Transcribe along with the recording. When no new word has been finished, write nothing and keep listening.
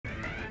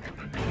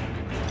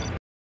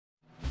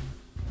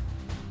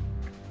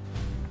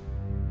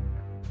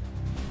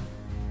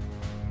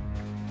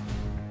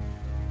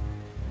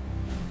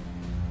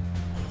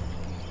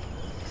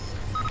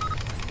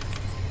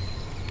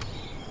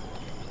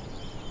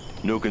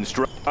New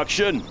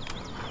construction.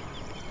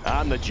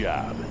 On the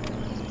job.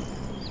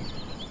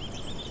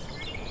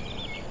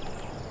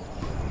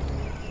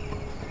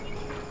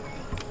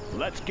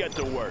 Let's get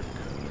to work.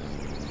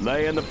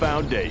 Laying the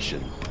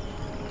foundation.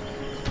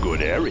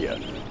 Good area.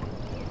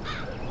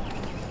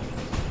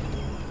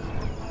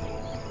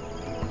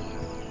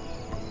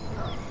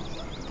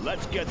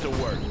 Let's get to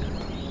work.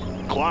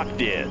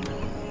 Clocked in.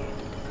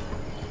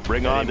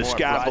 Bring on the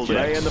scaffolding.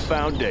 Laying the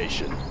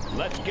foundation.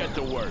 Let's get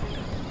to work.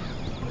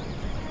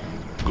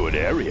 Good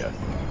area.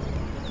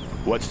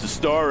 What's the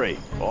story?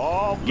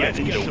 All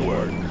getting to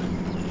work.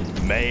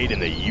 Made in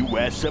the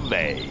US of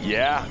A.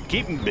 Yeah,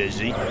 keep 'em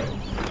busy.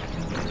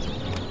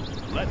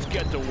 Let's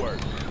get to work.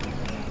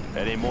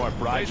 Any more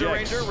projects? Laser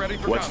Ranger ready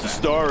for What's combat. the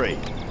story?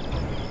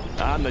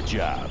 On the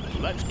job.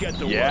 Let's get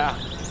to work.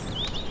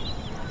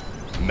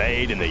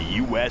 Made in the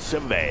US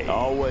of A.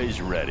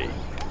 Always ready.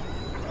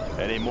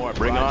 Any more projects?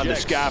 Bring on the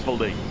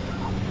scaffolding.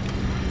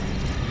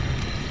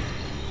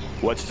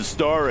 What's the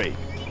story?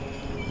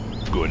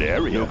 Good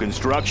area. New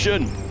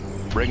construction.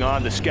 Bring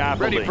on the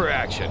scaffolding. Ready for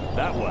action.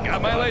 That one.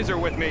 Got my laser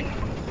with me.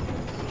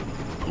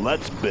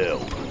 Let's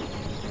build.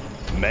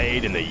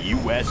 Made in the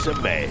US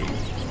of A.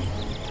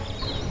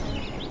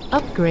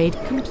 Upgrade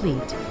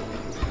complete.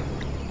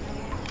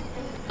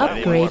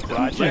 Upgrade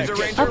complete. Laser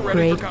Ranger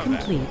ready Upgrade for combat.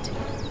 complete.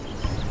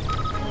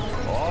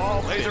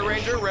 All Laser finished.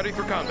 Ranger ready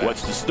for combat.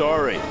 What's the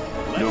story?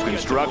 New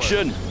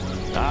construction.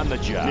 On the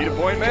job. Need a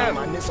point, man?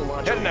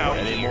 Heading out.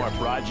 Any more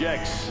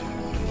projects?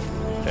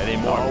 Any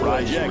more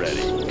projects?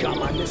 Ready. Got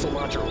my missile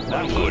launcher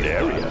That right good here.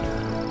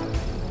 area.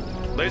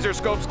 Laser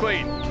scope's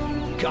clean.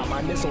 Got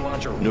my missile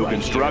launcher New right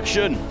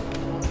construction.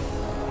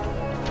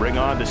 Bring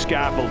on the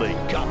scaffolding.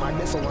 here. Got my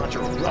missile launcher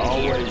right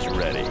Always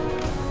ready.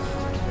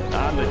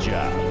 On the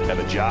job. Have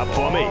a job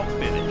for me?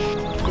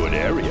 Finished. Good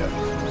area.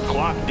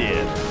 Clocked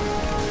in.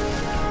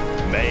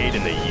 Made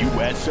in the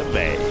US of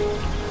A.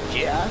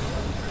 Yeah?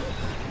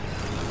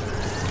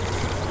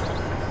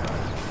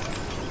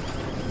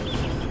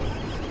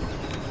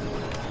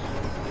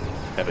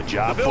 Have a The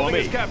job for building me?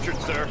 is captured,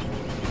 sir.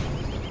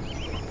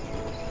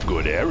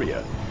 Good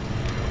area.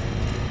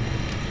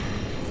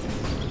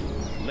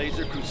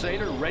 Laser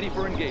Crusader ready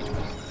for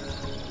engagement.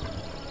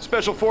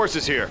 Special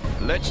Forces here.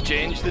 Let's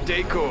change the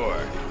decor.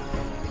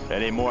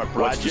 Any more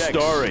projects? What's the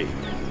story?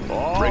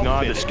 All Bring on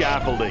the finished.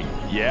 scaffolding.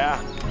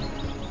 Yeah?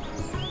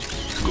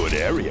 Good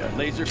area.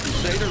 Laser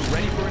Crusader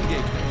ready for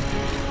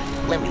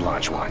engagement. Let me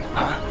launch one,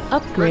 huh?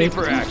 Upgrade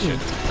for complete. action.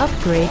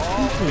 Upgrade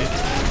complete.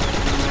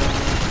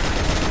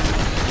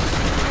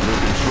 New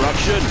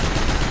construction.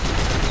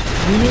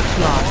 Unit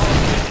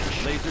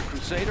lost. Laser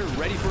Crusader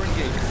ready for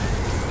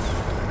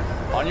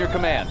engagement. On your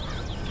command.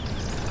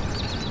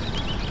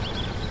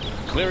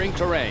 Clearing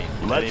terrain.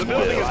 Let's The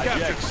build. building is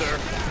captured, sir.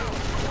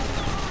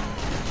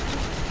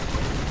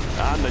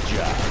 On the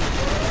job.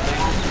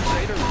 Laser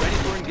Crusader ready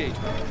for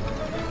engagement.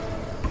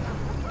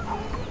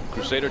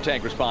 Crusader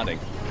tank responding.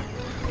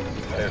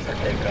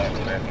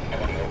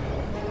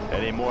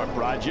 Any more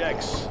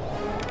projects?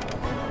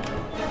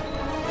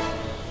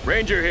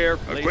 Ranger here,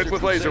 equipped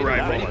with laser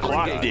Crusader rifle. ready for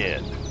Clocked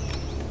in.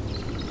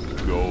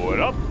 Going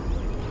up.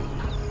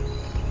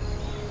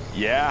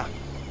 Yeah?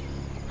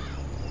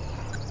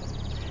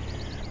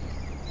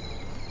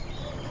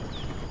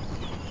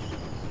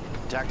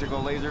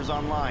 Tactical lasers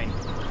online.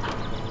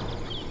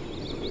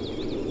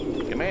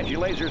 Comanche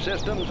laser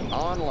systems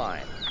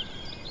online.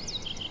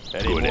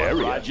 Any Good more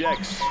area.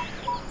 projects?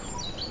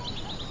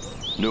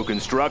 New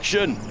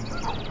construction.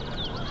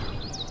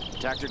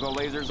 Tactical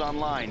lasers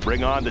online.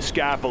 Bring on the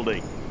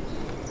scaffolding.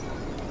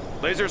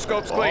 Laser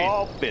scope's clean.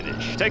 All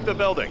finished. Take the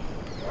building.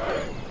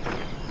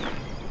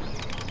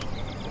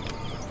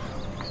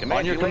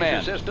 Comanche your laser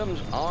command. systems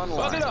Plug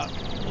online. it up.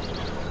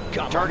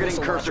 Got my Targeting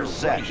missile cursor launcher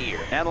set. right here.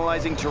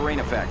 Analyzing terrain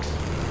effects.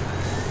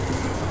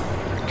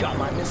 Got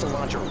my missile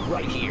launcher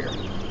right here.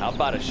 How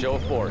about a show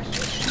of force?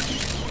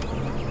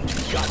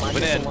 Got my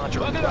Moving missile in. launcher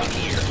Plug it right up.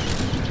 here.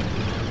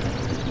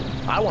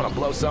 I want to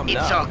blow something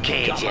It's up.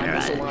 okay, Got my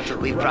missile General. launcher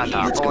We right brought here.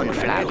 our own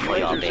flag for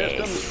your Laser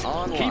base. systems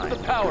online. Keep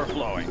the power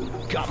flowing.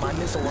 Got my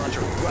missile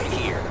launcher right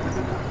here.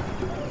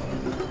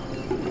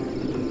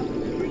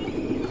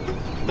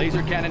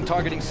 Laser cannon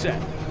targeting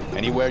set.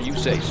 Anywhere you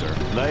say, sir.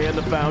 Laying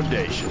the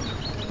foundation.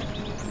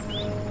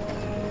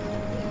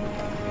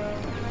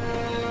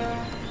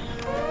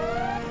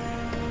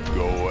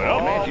 Going up.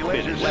 Comanche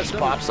laser Finished. Let's systems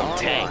pop some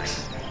online.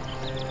 tanks.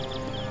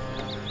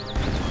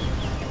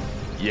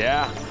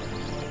 Yeah?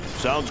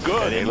 Sounds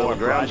good. Any more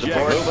projects?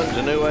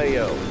 to new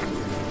AO.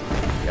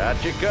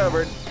 Got you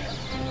covered.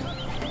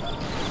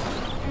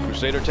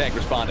 Crusader tank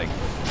responding.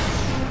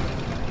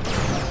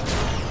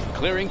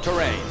 Clearing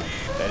terrain.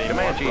 Any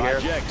Comanche more here.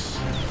 projects?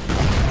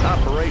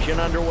 Operation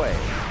underway.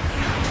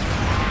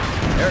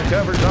 Air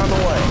cover's on the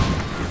way.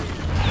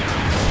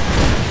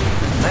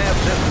 Nav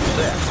system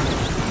set.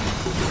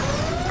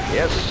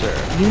 Yes,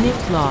 sir.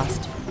 Unit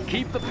lost.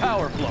 Keep the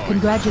power flowing.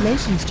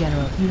 Congratulations,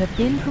 General. You have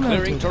been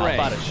Clearing promoted. terrain.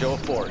 How about a show of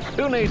force?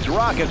 Who needs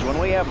rockets when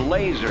we have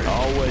lasers?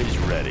 Always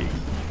ready.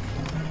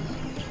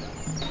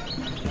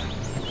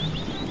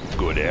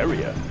 Good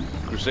area.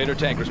 Crusader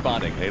tank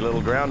responding. A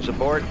little ground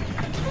support.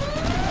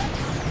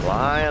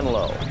 Flying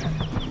low.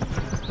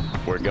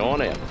 We're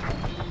going in.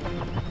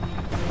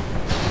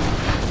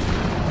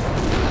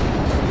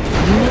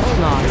 Unit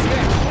lost.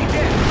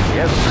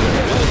 Yes, sir.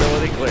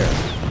 Visibility clear.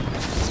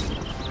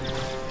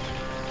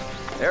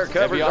 Air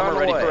cover's Heavy on armor the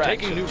ready way. for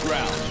taking new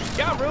ground.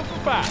 Got room for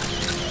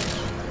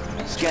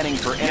 5. Scanning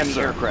for enemy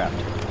aircraft.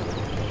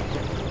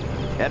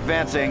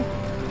 Advancing.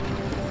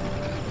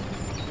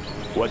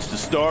 What's the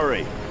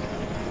story?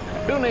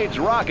 Who needs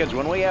rockets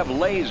when we have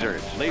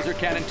lasers? Laser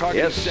cannon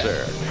targeting Yes, set.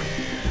 sir.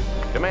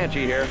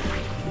 Comanche here.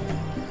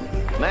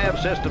 Nav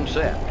system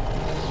set.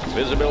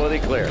 Visibility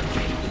clear.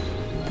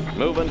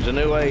 Moving to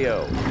new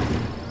AO.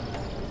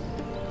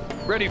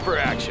 Ready for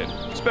action.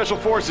 Special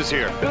Forces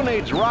here. Who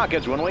needs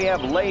rockets when we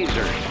have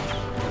lasers?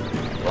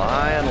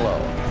 Flying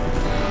low.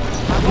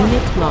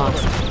 Unit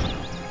lost.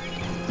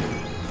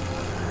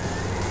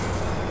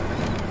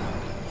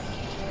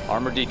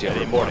 Armor detail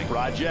Any more reporting.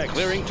 projects?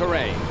 Clearing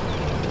terrain.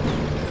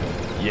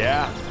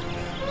 Yeah.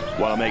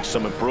 Want to make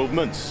some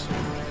improvements?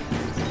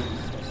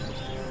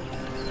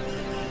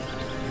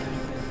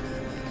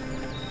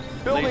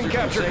 Building Laser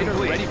capture Crusader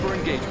complete. ready for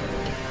engagement.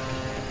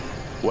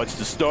 What's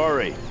the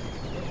story?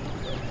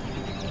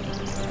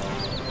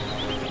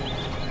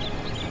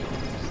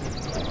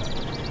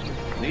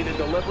 Need a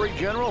delivery,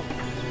 General?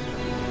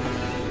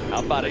 How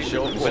about a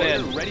show of Put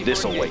in. force? Ready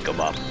This'll for wake them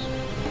up.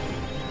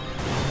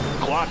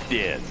 Clocked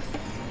in.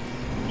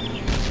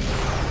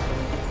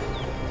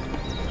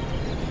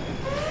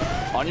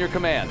 On your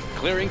command.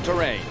 Clearing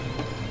terrain.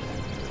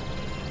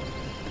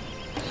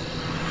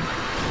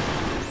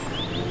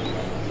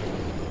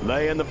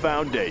 Laying the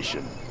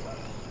foundation.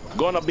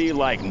 Gonna be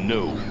like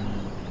new.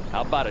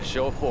 How about a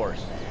show of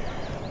force?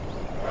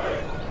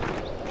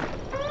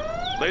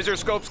 Laser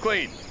scopes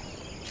clean.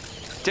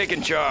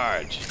 Taking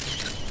charge.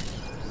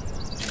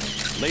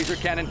 Laser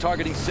cannon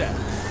targeting set.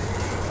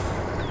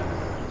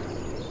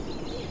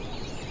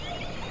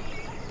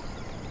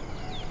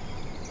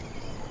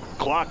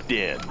 Clocked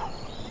in.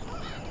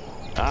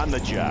 On the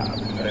job.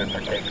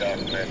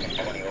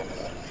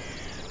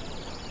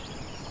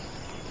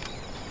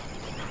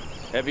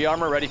 Heavy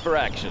armor ready for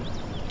action.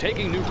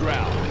 Taking new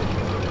ground.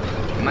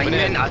 My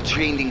men are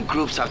trained in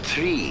groups of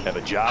 3. Have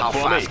a job How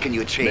for fast me? can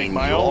you train Make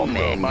my your own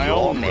men, road, my your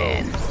own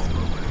men?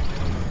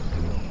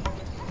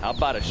 How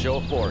about a show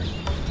of force?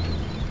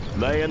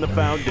 Laying the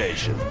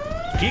foundation.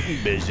 Keep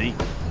 'em busy.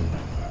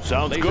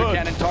 Sounds Laser good.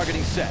 cannon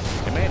targeting set.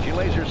 Comanche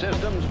laser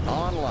systems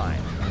online.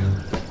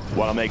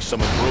 Want to make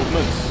some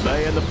improvements?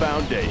 Laying the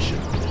foundation.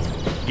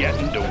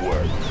 Getting to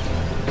work.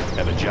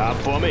 Have a job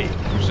for me?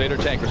 Crusader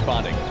tank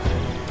responding.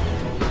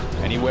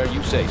 Anywhere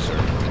you say, sir.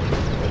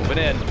 Moving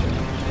in.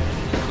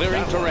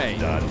 Clearing That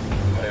terrain. one's done.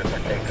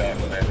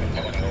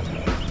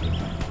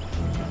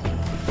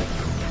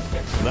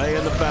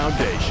 Laying the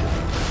foundation.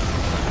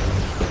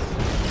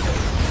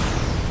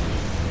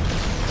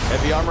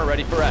 Heavy armor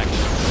ready for action.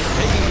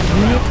 Taking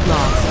new Unit ground.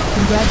 lost.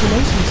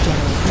 Congratulations,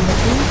 General. You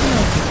have been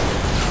promoted.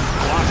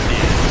 Locked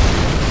in.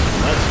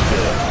 Let's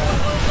build.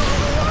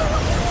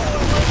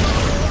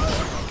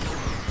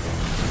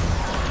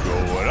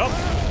 Going up.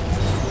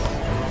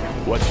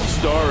 What's the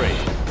story?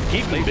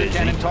 Keep 'em Laser busy.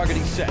 cannon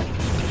targeting set.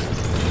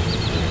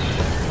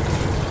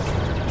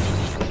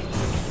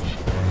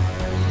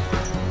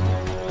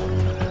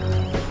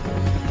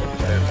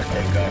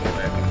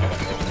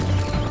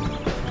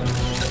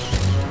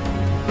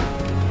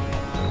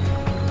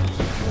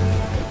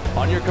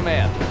 On your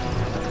command.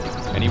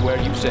 Anywhere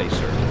you say,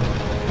 sir.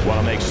 Want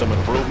to make some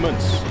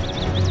improvements?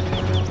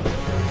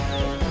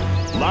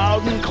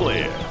 Loud and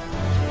clear.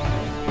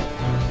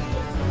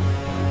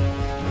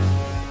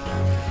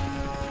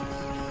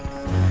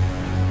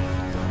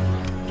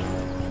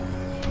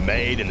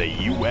 Made in the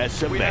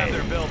U.S. of We have A.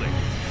 their building.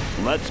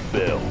 Let's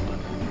build.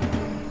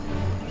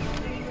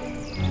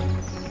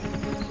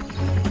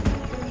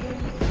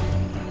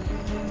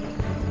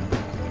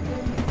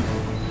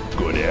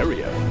 Good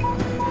area.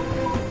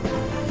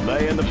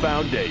 Laying the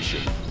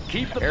foundation.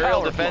 Keep the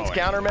Aerial power defense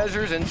flowing.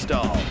 countermeasures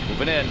installed.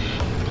 Moving in.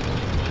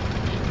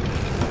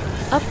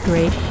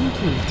 Upgrade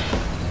complete.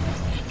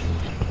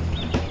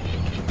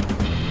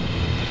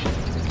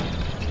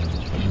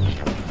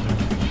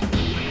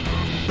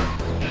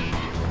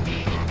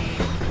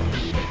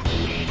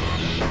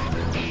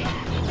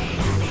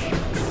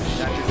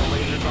 Tactical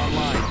lasers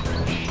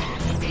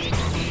online.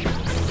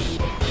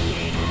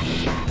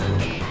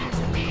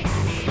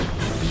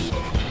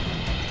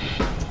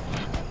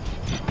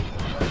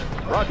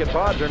 Rocket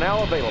pods are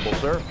now available,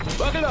 sir.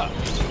 Bucket up.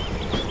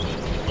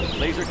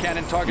 Laser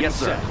cannon targeting Yes,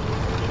 sir.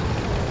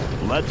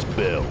 set. Let's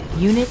build.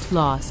 Unit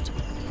lost.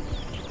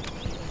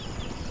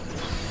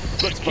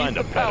 Let's find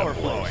a the power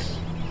better place.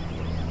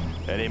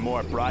 Any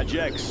more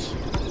projects?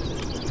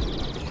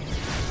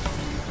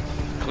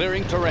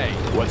 Clearing terrain.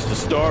 What's the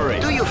story?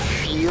 Do you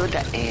feel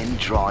the end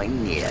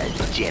drawing near,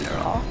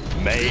 General?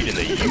 Made in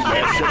the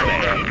U.S. of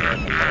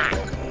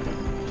A.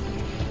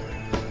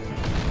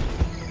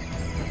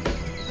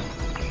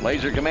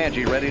 Laser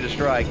Comanche ready to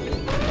strike.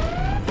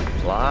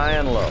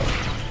 Flying low.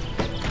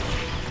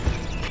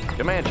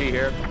 Comanche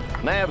here.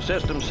 Nav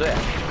system set.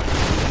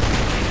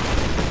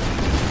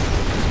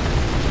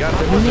 Got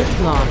the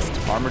Unit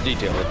lost. Armor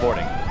detail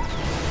reporting.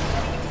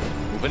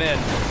 Moving in.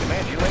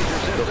 Comanche laser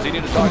system.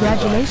 Proceeding to target zone.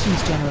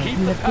 Congratulations, General. Keep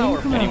You the have power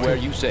been promoted. anywhere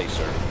you say,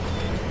 sir.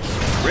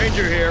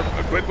 Ranger here,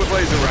 equipped with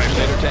laser rifle.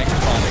 Crusader tank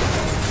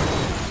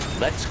responding.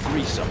 Let's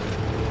grease them.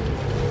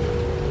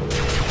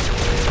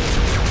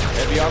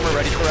 Heavy armor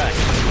ready for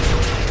action.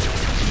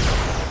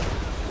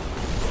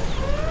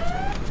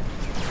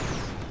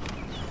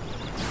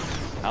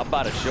 How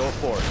about a show of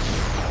force?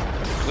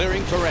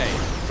 Clearing terrain.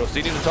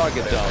 Proceeding to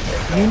target zone.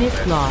 Unit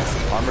lost.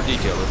 Armor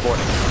detail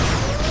reporting.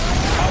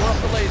 Power up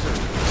the lasers.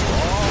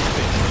 All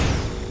finished.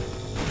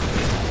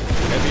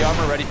 Heavy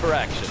armor ready for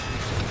action.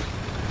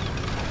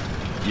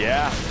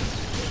 Yeah?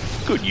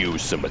 Could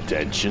use some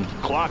attention.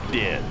 Clocked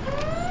in.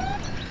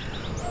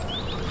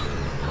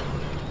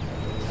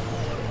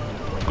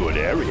 Good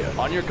area.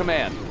 On your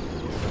command.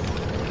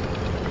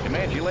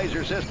 Comanche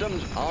laser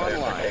systems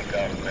online.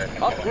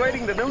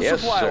 Upgrading the new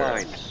supply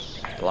lines.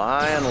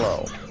 Flying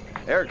low.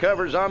 Air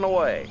cover's on the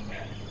way.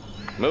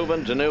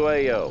 Moving to new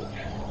AO.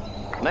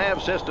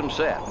 Nav system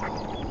set.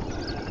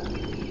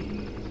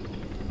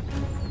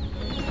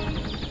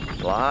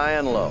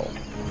 Flying low.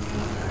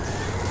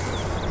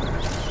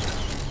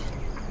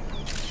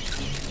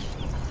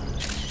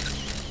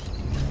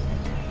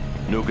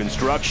 New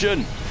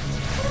construction?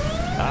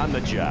 On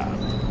the job.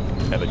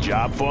 Have a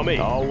job for me?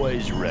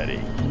 Always ready.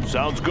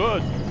 Sounds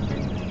good.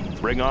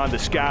 Bring on the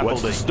scaffolding.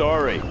 What's the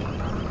story?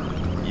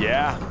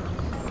 Yeah?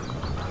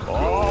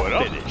 All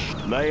finished.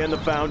 Laying the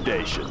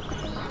foundation.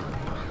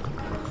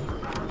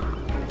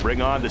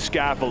 Bring on the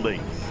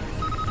scaffolding.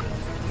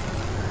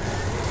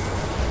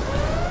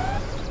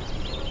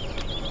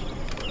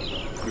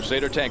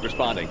 Crusader tank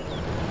responding.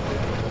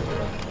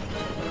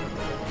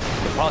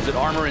 Deposit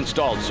armor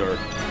installed, sir.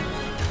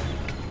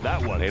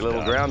 That one. A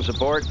little ground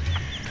support.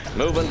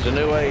 Moving to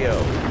new AO.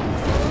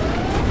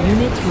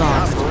 Unit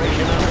lost.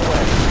 Operation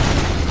underway.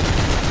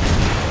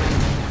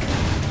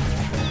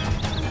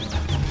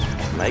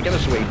 Making a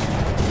sweep.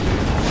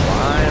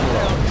 Flying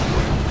low.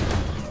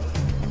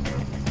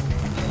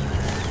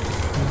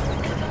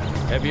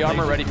 Heavy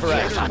armor ready for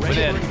action.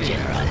 Within.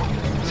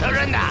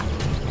 Surrender!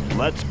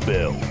 Let's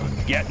build.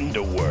 Getting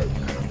to work.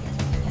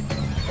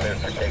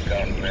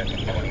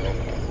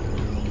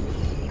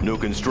 New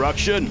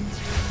construction?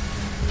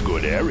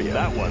 Good area.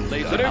 That one.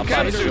 Laser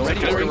outside suits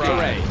clearing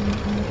terrain.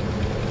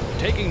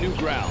 Taking new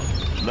ground.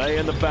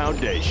 Laying the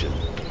foundation.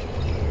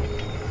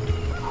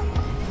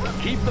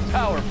 Keep the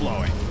power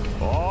flowing.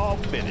 All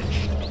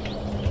finished.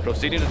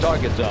 Proceeding to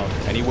target zone.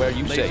 Anywhere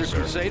you say, Laser sir.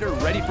 Crusader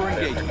ready for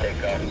engagement.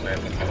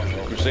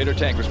 Crusader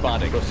tank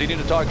responding. Proceeding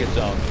to target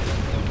zone.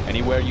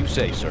 Anywhere you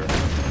say, sir.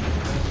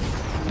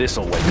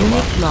 This'll wake them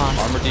Unit up. lost.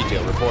 Armor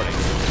detail reporting.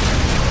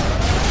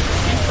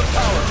 Keep the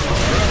power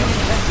flowing.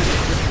 Intensity.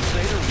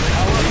 Crusader ready.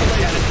 Power up the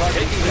laser.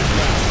 Taking this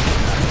ground.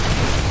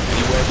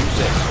 Anywhere you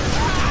say, sir.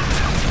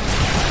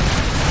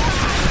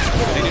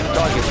 Proceeding to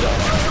target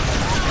zone.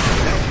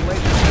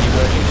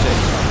 Anywhere you say,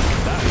 sir.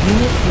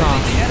 Unit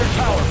lost. Energy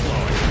power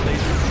flowing.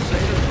 Laser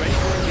Crusader ready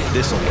for engagement.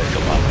 This'll wake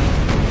them up.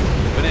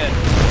 Moving in.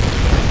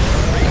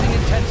 Raising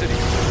intensity.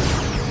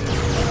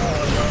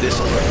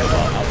 This'll wake them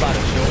up. How about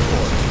a show of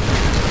force?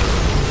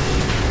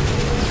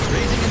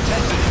 Raising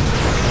intensity.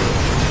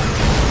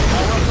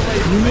 Power up the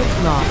laser. Unit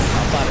lost.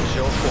 How about a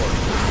show of force?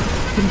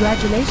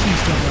 Congratulations,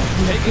 General.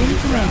 You have Taking been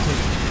new ground.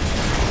 promoted.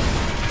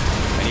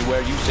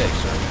 Anywhere you say,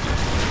 sir.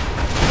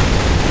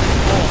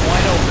 Full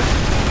wide open.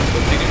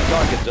 Proceeding to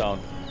target zone.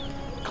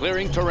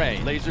 Clearing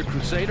terrain. Laser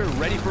Crusader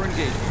ready for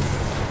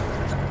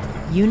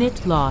engagement.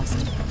 Unit lost.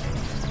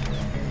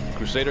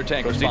 Crusader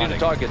tank proceeding to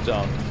target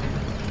zone.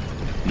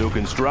 New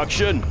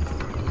construction?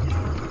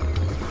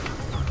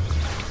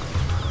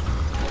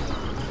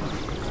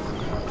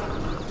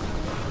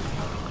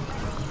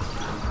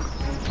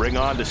 Bring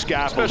on the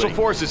scaffolding. Special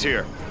forces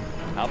here.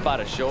 How about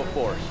a show of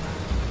force?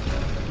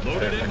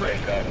 Loaded and ready.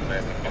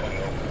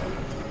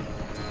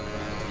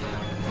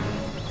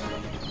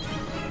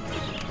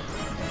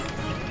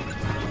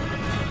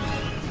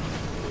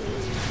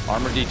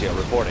 Armor detail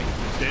reporting.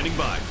 Standing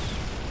by.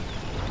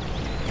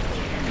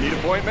 Need a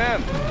point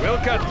man? We'll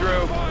cut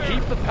through.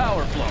 Keep the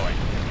power flowing.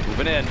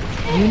 Moving in.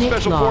 Unit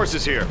Special lost.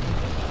 forces here.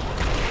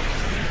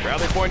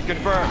 Rally point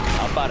confirmed.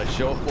 How about a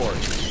show of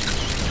force?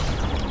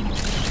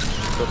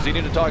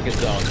 Proceeding to target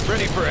zone.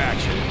 Ready for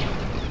action.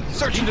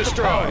 Search and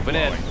destroy. Moving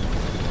in.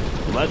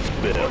 Let's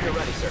build. You're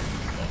ready, sir.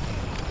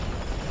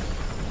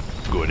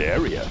 Good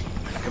area.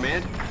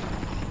 Command?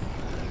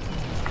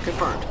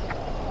 Confirmed.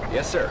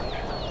 Yes, sir.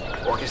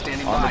 Orc is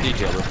standing Armor by.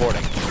 detail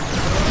reporting.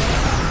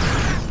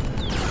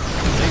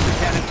 Laser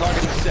cannon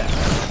target is set.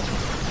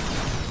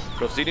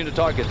 Proceeding to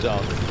target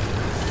zone.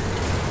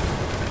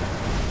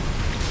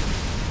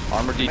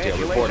 Armor detail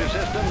reporting.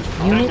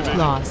 Unit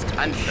lost.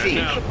 And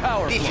think,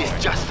 Power this flowing.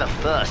 is just the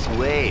first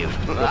wave.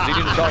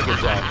 Proceeding to target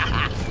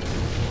zone.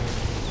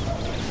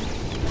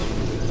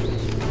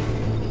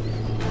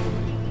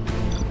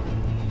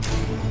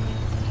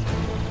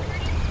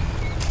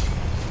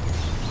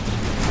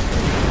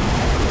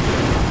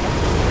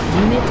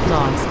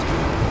 lost.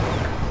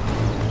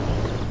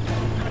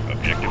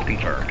 Objective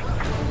confirmed.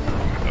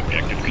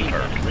 Objective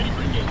confirmed.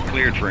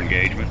 Cleared for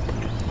engagement.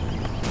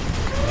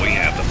 We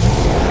have them.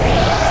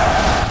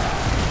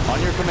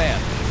 On your command.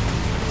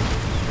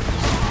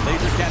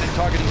 Laser cannon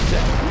targeting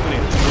set.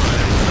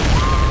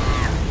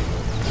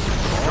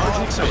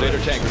 Crusader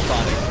tank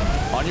responding.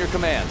 On your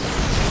command.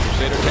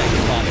 Crusader tank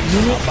responding.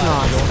 Unit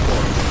lost.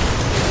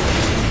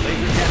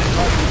 Laser cannon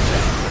targeting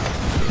set.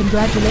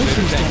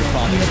 Congratulations, Laser tank General.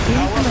 responding. You have been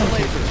Power up the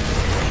promoted.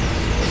 lasers.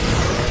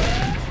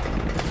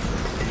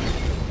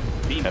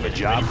 Have a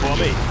job for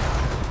me.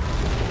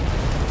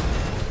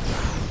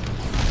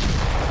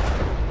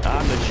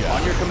 On the job.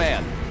 On your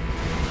command.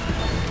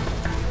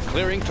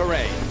 Clearing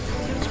terrain.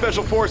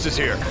 Special forces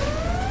here.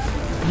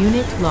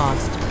 Unit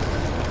lost.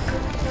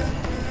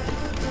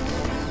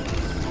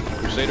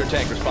 Crusader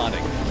tank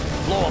responding.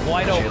 Blow them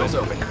wide Channel's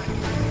open.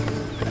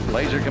 open.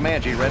 Laser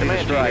Comanche ready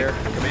to strike. Here.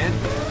 Command.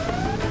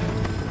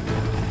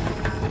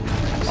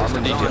 Armor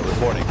Systems detail on.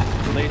 reporting.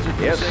 Laser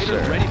Yes,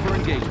 Crusader sir. ready for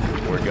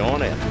engagement. We're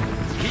going in.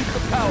 Keep the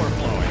power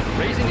flowing.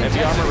 Raising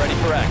heavy armor ready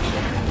for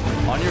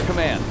action. On your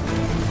command.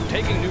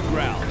 Taking new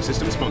ground.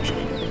 Systems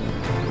functioning.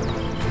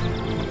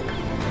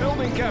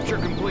 Building capture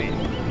complete.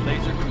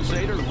 Laser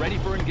Crusader ready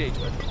for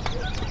engagement.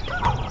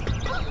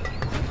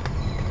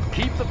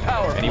 Keep the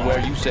power anywhere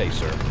you say,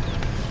 sir.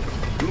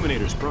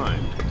 Illuminators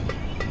primed.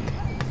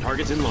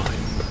 Targets in line.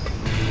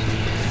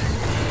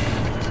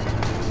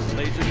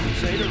 Laser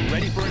Crusader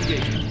ready for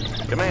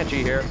engagement.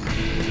 Comanche here.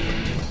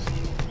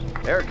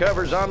 Air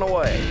cover's on the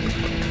way.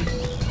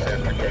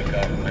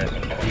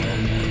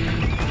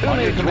 Who On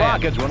your needs command.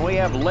 rockets when we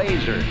have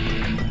lasers?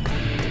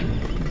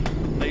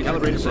 Laser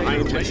Calibrated for high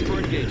Crusader ready intensity. for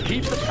engagement.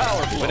 Keep the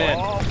power flowing.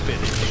 All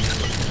finished.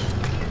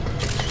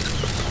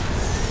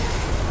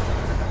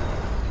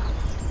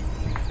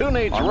 Who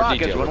needs Armor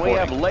rockets detail when we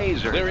have reporting.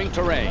 lasers? Clearing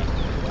terrain.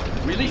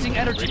 Releasing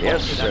energy.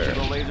 Yes, bolts. sir.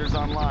 Lasers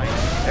online.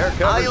 Air Are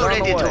cover's you on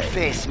ready the to way.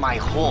 face my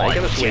Making a horn,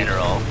 sweep.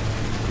 General?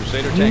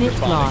 Crusader tank Unit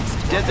responding.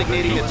 lost.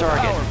 Designating the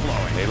target. Power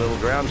flowing. A little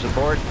ground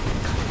support.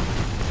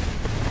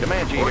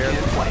 Comanche here.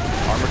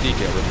 Armor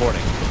detail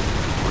reporting.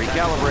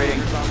 Recalibrating.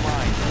 Lasers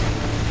online.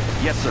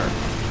 Yes, sir.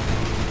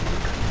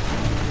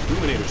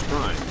 Illuminators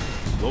primed.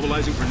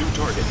 Mobilizing for new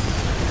target.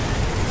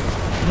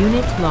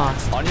 Unit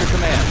lost. On your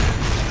command.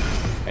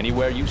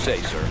 Anywhere you say,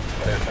 sir.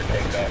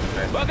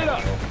 Buck it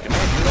up.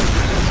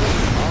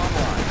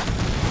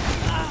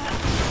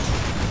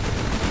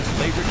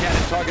 Laser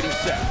cannon targeting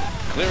set.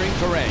 Clearing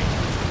terrain.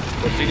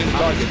 Proceeding to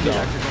target zone.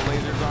 Tactical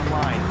lasers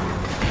online.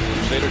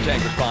 Crusader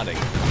tank responding.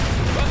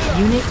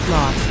 Unit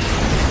lost.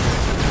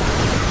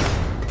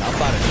 How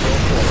about a show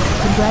of force?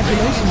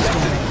 Congratulations,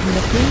 General. You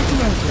have been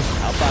promoted.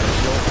 How about a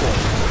show of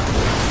force?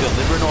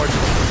 Deliver an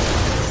ordinance.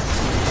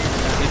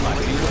 In my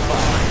field of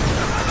fire.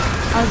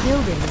 Our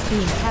building is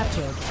being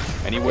captured.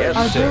 Anywhere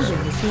Our you say. building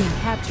is being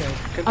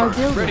captured. Our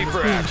building Ready is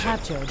for being action.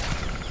 captured.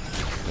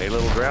 A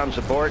little ground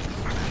support.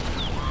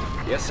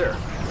 Yes, sir.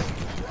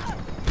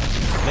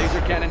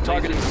 Laser cannon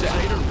targeting set.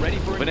 Ready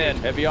for engagement.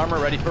 Heavy armor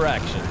ready for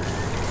action.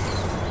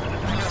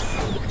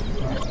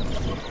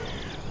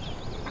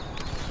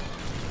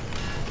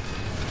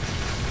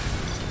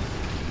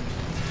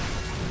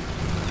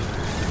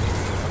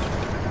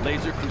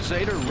 Laser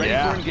Crusader ready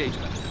Yeah. for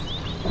engagement.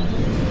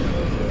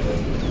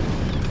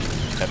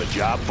 Have a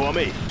job for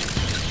me.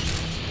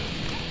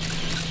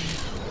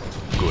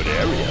 Good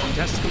area.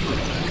 Test complete.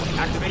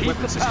 Activate Keep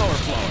weapon the systems. power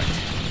flowing.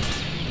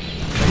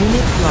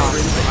 Unit Calibrating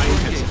lost. for high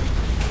intensity.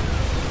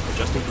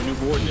 Adjusting for new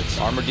coordinates.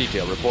 Armor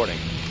detail reporting.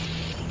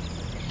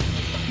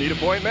 Need a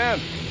point man?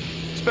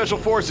 Special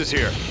forces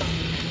here.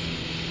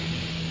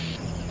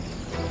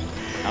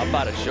 How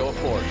about a show of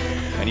force?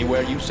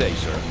 Anywhere you say,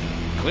 sir.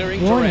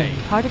 Clearing Warning,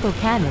 terrain. particle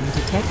cannon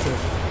detected.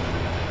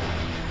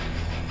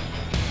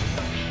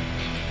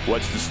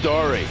 What's the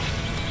story?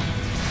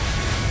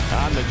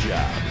 On the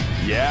job.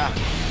 Yeah?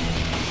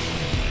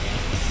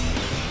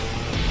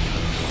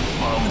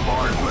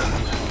 Bombardment.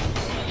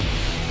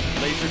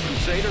 Laser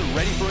Crusader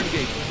ready for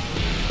engagement.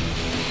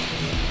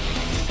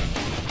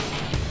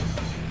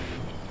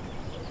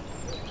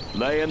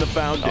 Laying the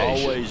foundation.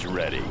 Always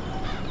ready.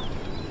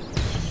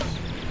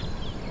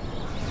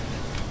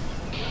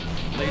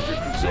 Laser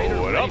Crusader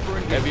Blow it ready up. for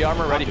engagement. Heavy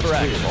armor ready for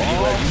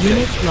action.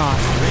 Unit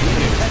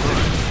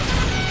lost.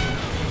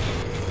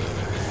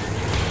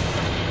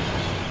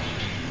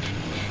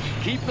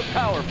 Keep the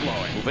power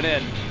flowing. Moving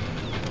in.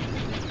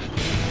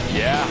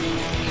 Yeah?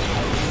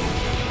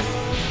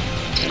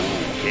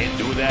 Can't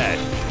do that.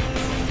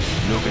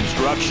 New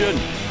construction.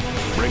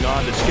 Bring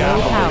on the power.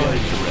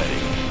 scaffolding. Ready.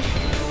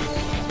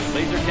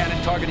 Laser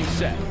cannon targeting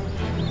set.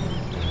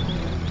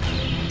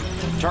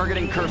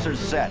 Targeting cursors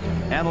set.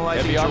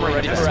 Analyzing Heavy armor terrain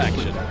ready for test.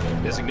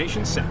 action.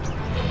 Designation set.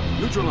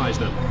 Neutralize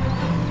them.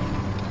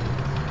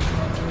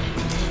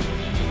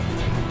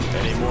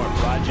 Any more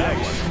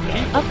projects?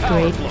 Keep the Upgrade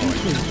power flowing.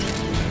 complete.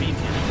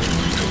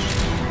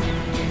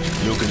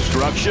 New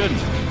construction.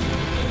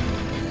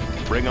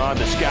 Bring on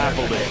the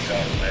scaffolding.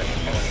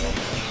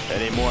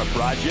 Any more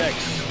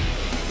projects?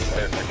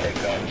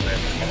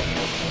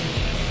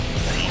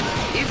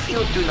 If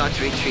If you do not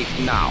retreat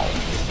now,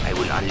 I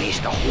will unleash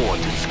the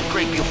horde to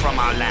scrape you from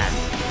our land.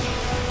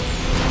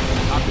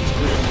 Optics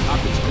clear.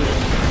 Optics clear.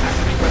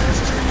 Activate weapon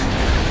systems.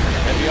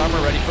 Heavy armor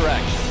ready for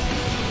action.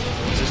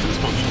 Systems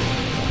functioning.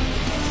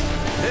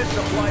 This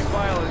supply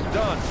file is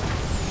done.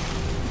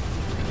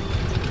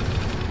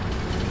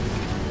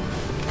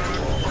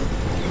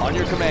 On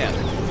your command.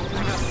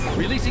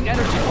 Releasing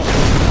energy pulse.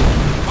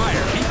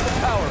 Fire. Keep the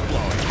power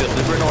flowing.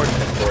 Deliver an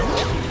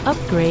ordnance.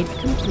 Upgrade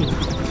complete.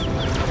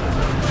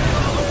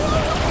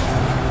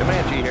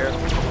 Comanche here.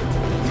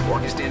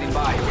 Orc is standing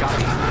by.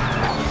 Copy.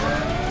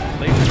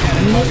 Laser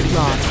cannon Unit targeting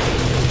lost.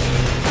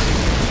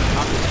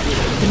 Optics clear.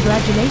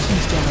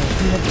 Congratulations, General.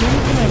 You have been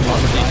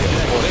promoted.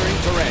 clearing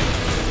terrain.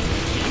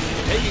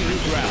 Taking new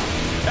ground.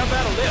 How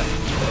about a lift?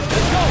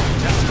 Let's go!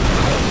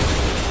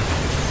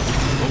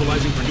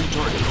 Mobilizing for new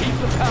target. Keep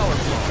the power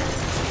flowing.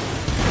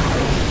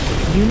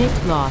 Unit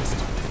lost.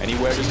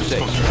 Anywhere to stay.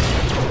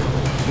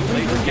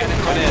 Laser cannon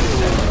put in.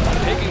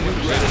 Taking new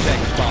ground. Tank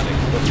responding.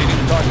 Proceeding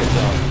to target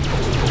zone.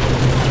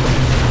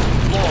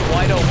 Floor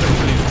wide open.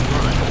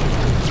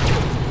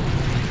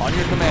 On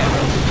your command.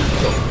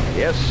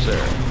 Yes, sir.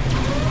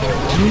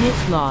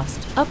 Unit lost.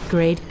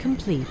 Upgrade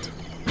complete.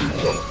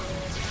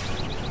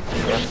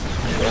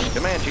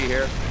 Comanche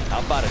here. How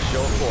about a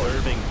show of force?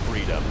 Serving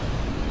freedom.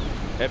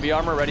 Heavy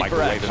armor ready for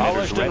Microwave action.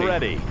 polished and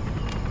ready.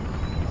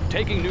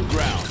 Taking new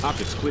ground.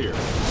 Optics clear.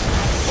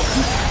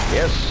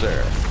 Yes,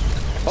 sir.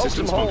 Poke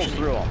some Systems holes functioning.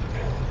 through them.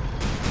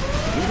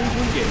 Moving to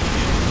engage.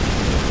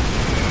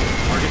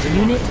 Targets in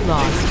Unit line.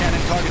 lost.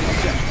 Cannon targeting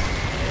set.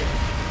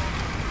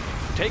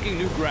 Taking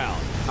new ground.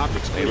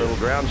 Optics A clear. little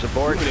ground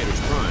support. Illuminators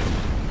prime.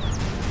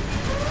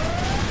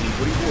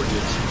 Inputting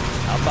coordinates.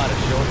 How about a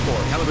show of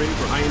force? Calibrating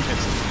for high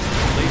intensity.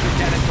 Laser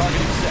cannon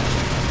targeting set.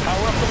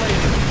 Power up the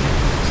laser.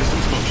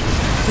 Systems functioning.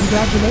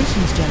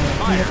 Congratulations, General.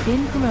 You have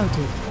been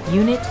promoted.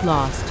 Unit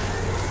lost.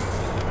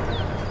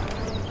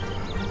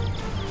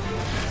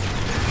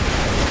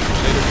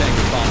 Laser tank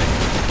responding.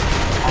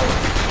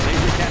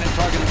 Laser cannon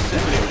targeting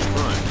set. Illuminators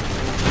prime.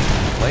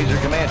 Laser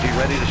Comanche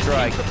ready to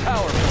strike. The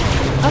power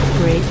flow.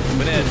 Upgrade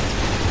Moving complete. in.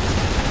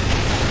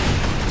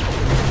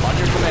 On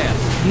your command.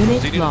 Unit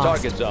Proceeding to lost.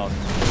 target zone.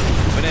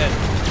 Moving in.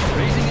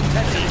 Raising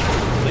intensity.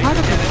 Laser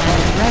Particle cannon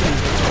cannon ready.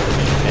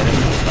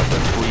 Enemies of the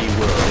free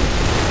world.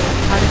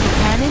 Particle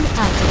cannon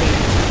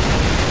activated.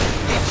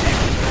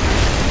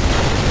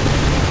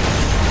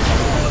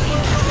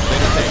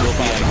 Laser tank will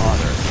be an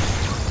honor.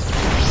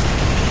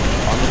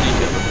 On the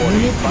detail reporting.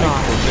 Unit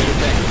lost. Laser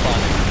tank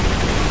responding.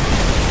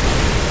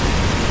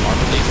 On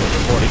the detail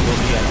reporting will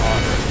be an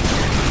honor.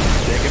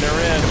 Taking her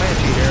in.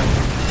 Comanche here.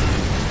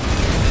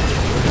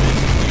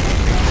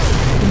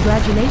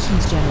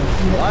 Congratulations, General.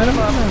 You have Line been 'em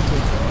up.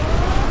 promoted.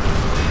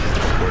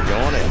 We're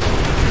going in.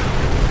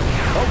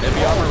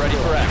 Heavy armor ready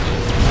for action.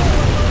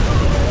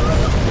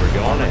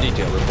 We're On going the in.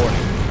 detail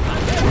reporting.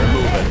 We're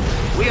moving.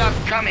 We are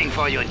coming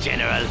for you,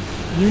 General.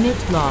 Unit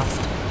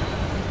lost.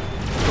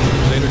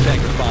 Laser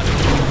tank responding.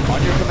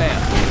 On your command.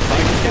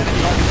 Laser cannon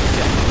targeting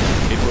set.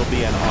 It will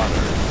be an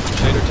honor.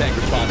 Laser tank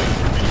responding.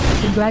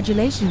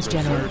 Congratulations,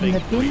 General. You Preserving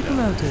have been freedom.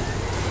 promoted.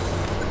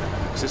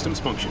 Systems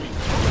functioning.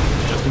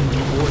 Adjusting for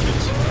new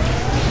coordinates.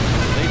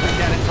 Laser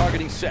cannon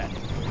targeting set.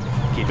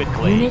 Keep it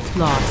clean. Unit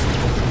lost.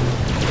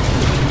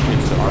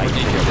 It's the On right the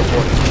detail detail.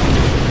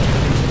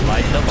 reporting.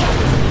 Light them up.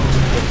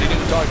 Proceeding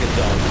to target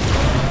zone.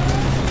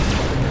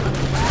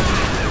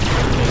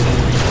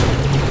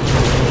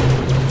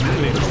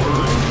 Illuminators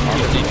prime. On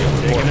the detail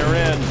Taking reporting. her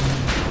in.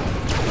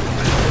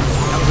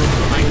 Calibrating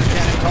for high intensity.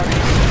 Cannon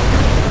targeting set.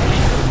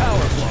 Keep the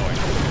power flowing.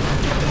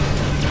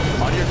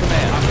 On your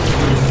command.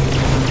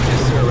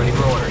 Yes, sir. Ready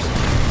for orders.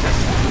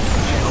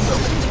 Channel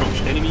systems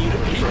function. Enemy unit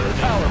Keep the confirmed.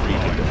 power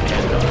flowing.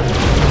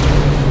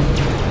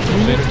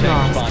 Unit Laser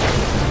tank lost. responding.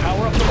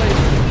 Power up the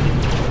laser.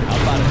 How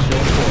about a show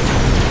of force?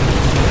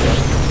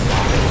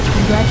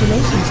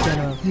 Congratulations,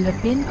 General. You have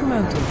been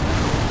promoted.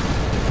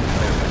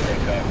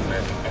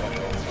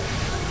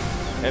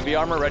 Heavy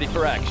armor ready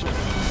for action.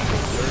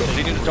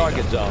 Proceeding to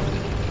target zone.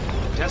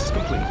 Tests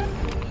complete.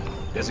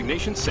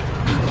 Designation set.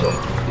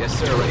 Yes,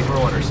 sir. Ready for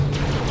orders.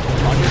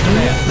 On your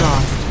Unit command.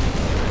 lost.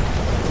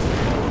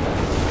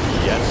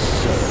 Yes,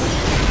 sir.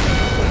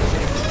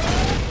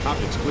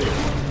 Optics clear.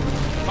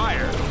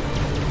 Fire.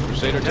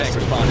 Crusader tank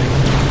responding.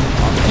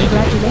 On the detail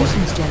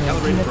Congratulations, General. You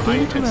Calibrating have for high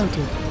been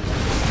intensity. promoted.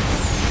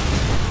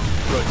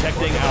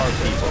 Protecting our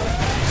people.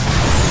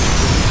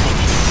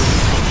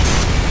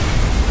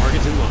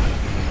 Targets in line.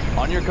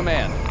 On your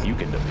command. You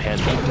can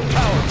depend on The it.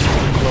 power.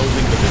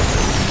 Closing the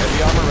distance. Heavy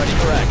armor ready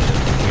for action.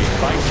 We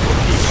fight for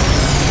peace.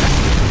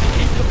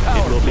 Keep the power.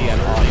 It will be an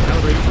honor.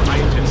 Calibrating for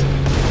high intensity.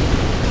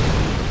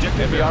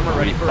 Objective Heavy armor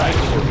ready for Fight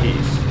action. for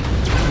peace.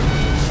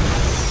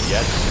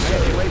 Yes, sir.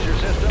 Laser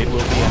system. It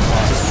will be an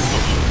honor.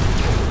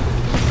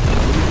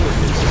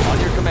 On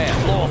your command.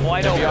 Blow them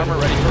wide open. Heavy armor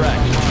ready for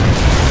action.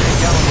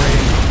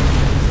 Calibrating.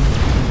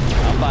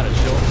 How about a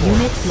show of force?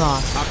 Unit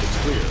lost. Optics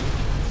clear.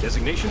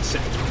 Designation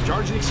set.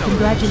 Charge the accelerator.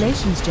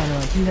 Congratulations,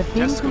 General. You have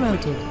been Tests complete.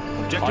 promoted.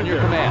 Objective On your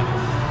verified.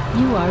 command.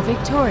 You are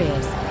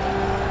victorious.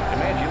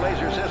 Comanche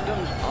laser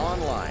systems